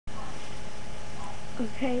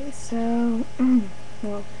Okay, so,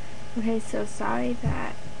 so sorry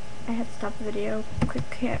that I had to stop the video. Quick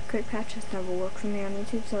patches never work for me on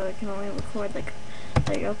YouTube, so I can only record like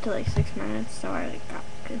up to like 6 minutes. So I got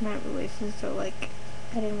good night releases, so like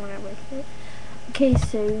I didn't want to waste it. Okay,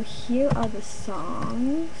 so here are the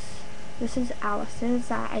songs. This is Alice's.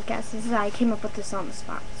 I guess I came up with this on the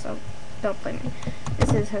spot, so don't blame me.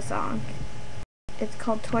 This is her song. It's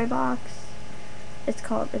called Toy Box. It's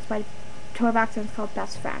by Toy Box, and it's called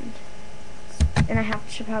Best Friend. And I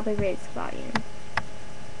should probably raise the volume.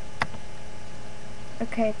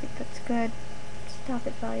 Okay, I think that's good. Stop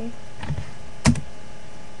it, volume.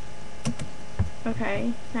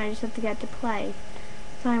 Okay, now I just have to get to play.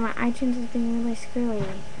 Sorry, my iTunes is being really screwy.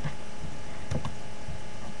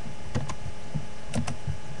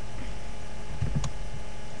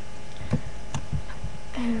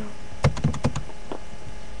 Oh.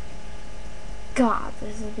 God,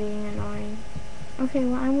 this is being annoying. Okay,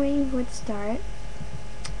 well, I'm waiting for it to start.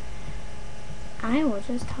 I will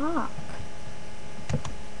just talk.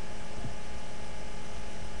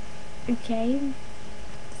 Okay,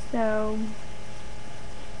 so,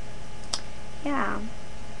 yeah,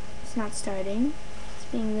 it's not starting. It's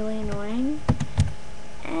being really annoying.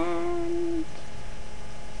 And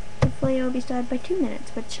hopefully it will be started by 2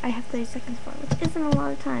 minutes, which I have 30 seconds for, which isn't a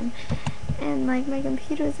lot of time. And like my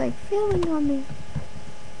computer is like failing on me.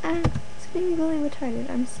 It's being really retarded.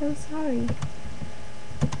 I'm so sorry.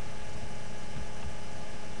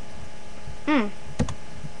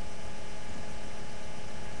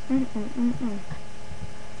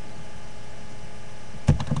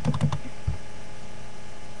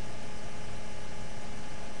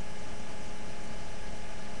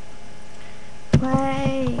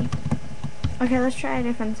 Play. Okay, let's try a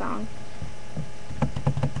different song.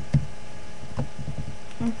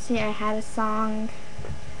 Let's see, I had a song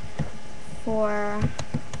for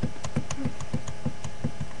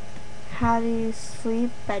How Do You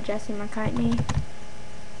Sleep by Jesse McCartney.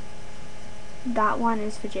 That one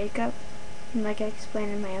is for Jacob, like I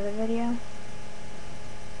explained in my other video.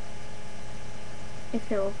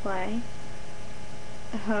 If it will play.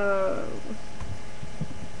 Oh.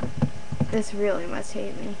 This really must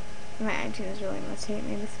hate me. My iTunes really must hate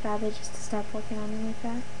me this badly just to stop working on me like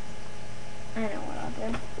that. I know what I'll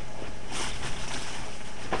do.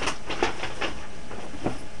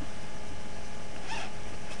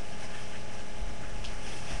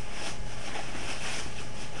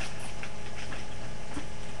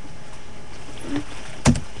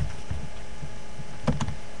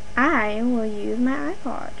 I will use my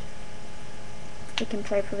iPod. It can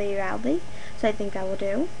play pretty loudly, so I think that will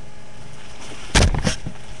do.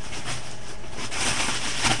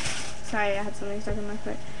 Sorry, I had something stuck in my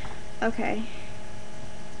foot. Okay.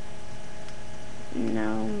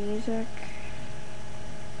 No music.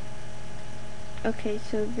 Okay,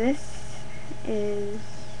 so this is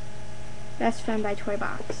Best Friend by Toy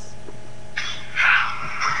Box.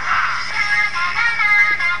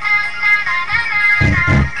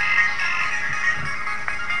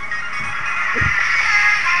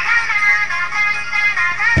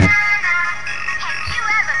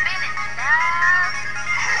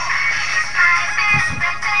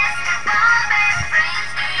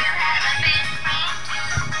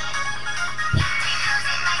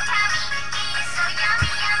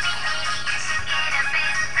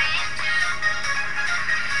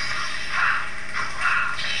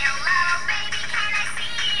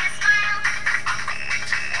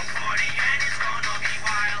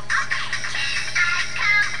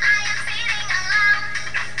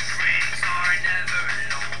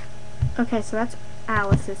 Okay, so that's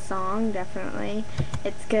Alice's song, definitely.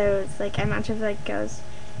 It goes, like, I'm not sure if it goes,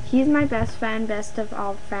 he's my best friend, best of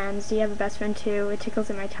all friends. Do you have a best friend too? It tickles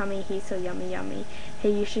in my tummy, he's so yummy, yummy.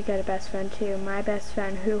 Hey, you should get a best friend too. My best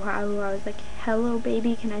friend, hoo-ha, hoo-ha. I was like, hello,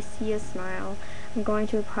 baby, can I see a smile? I'm going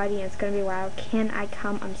to a party and it's gonna be wild. Can I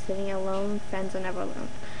come? I'm sitting alone. Friends are never alone.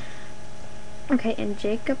 Okay, and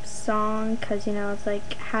Jacob's song, because, you know, it's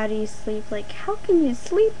like, how do you sleep? Like, how can you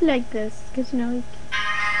sleep like this? Because, you know, like,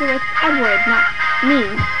 you're with Edward, not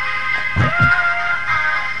me.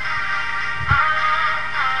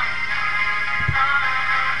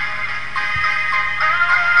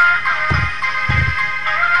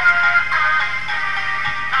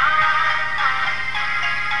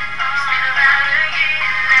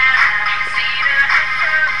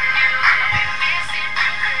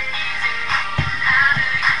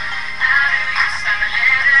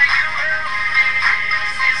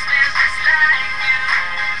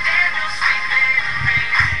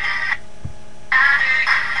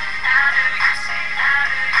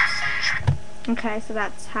 Okay, so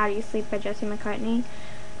that's How Do You Sleep by Jesse McCartney.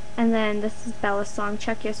 And then this is Bella's song,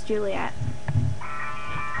 Check Yes Juliet.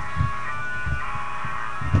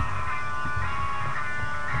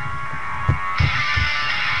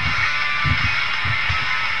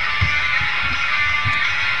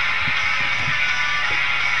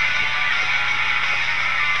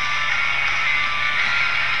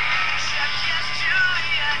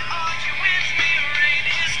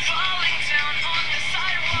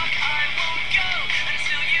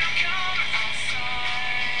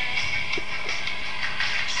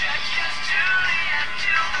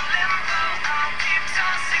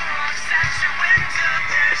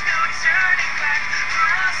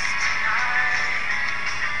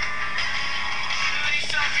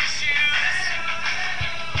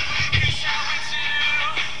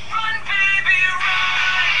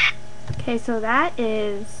 Okay, so that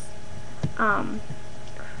is,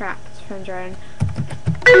 crap, it's from Jordan.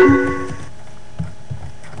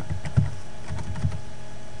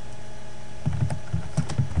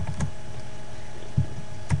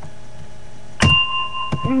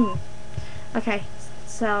 Okay,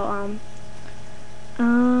 so,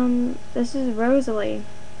 this is Rosalie.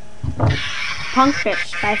 Punk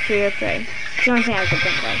Bitch by 303. It's the only thing I could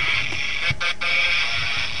think of.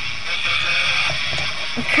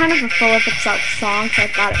 It's kind of a full of itself song, so I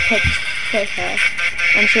thought it could fit her.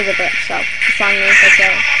 And she's a bitch, so the song means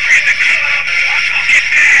okay.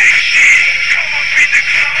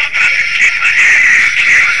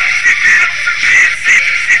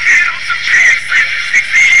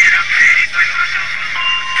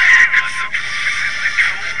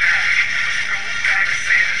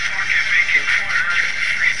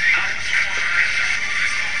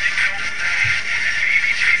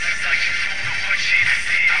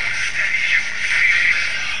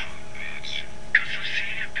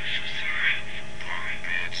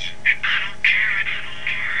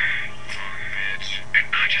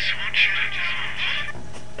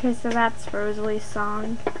 Okay, so that's Rosalie's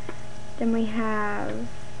song. Then we have...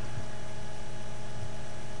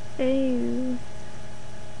 Ew.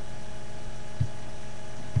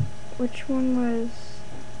 Which one was...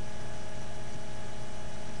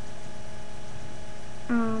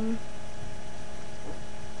 Oh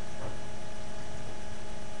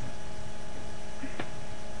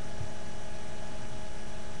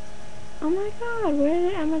my god, where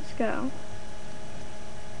did Emma's go?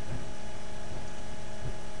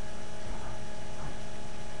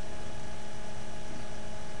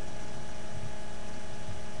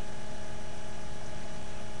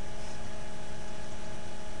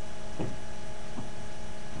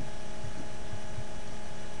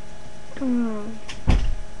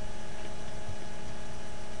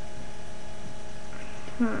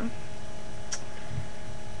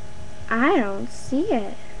 I don't see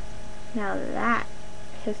it. Now that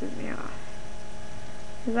pisses me off.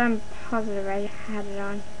 Because I'm positive I had it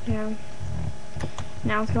on. Yeah.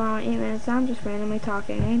 Now it's going on 8 minutes. I'm just randomly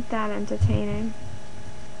talking. Ain't that entertaining?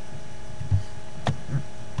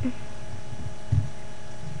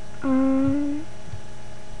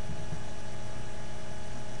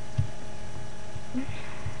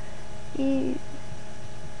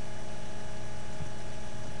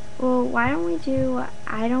 Well, why don't we do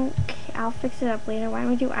I'll fix it up later. Why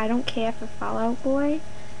don't we do I Don't Care for Fallout Boy?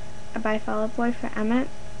 By Fallout Boy for Emmett.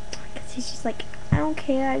 Because he's just like, I don't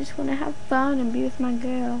care, I just want to have fun and be with my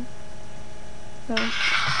girl. So,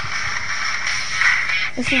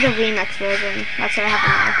 this is a remix version. That's what I have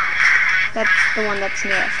in there. That's the one that's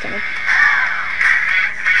nearest to me.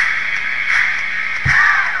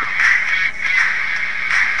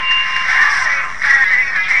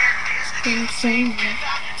 Insane.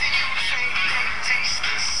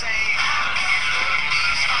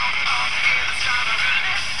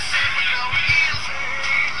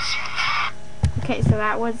 Okay, so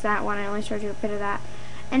that was that one. I only showed you a bit of that.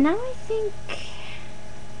 And now I think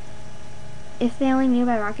If They Only Knew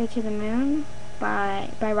by Rocket to the Moon, by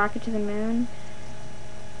Rocket to the Moon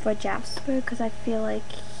for Jasper, because I feel like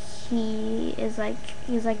he's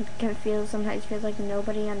confused, sometimes feels like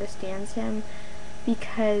nobody understands him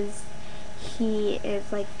because he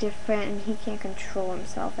is like different and he can't control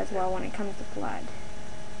himself as well when it comes to blood.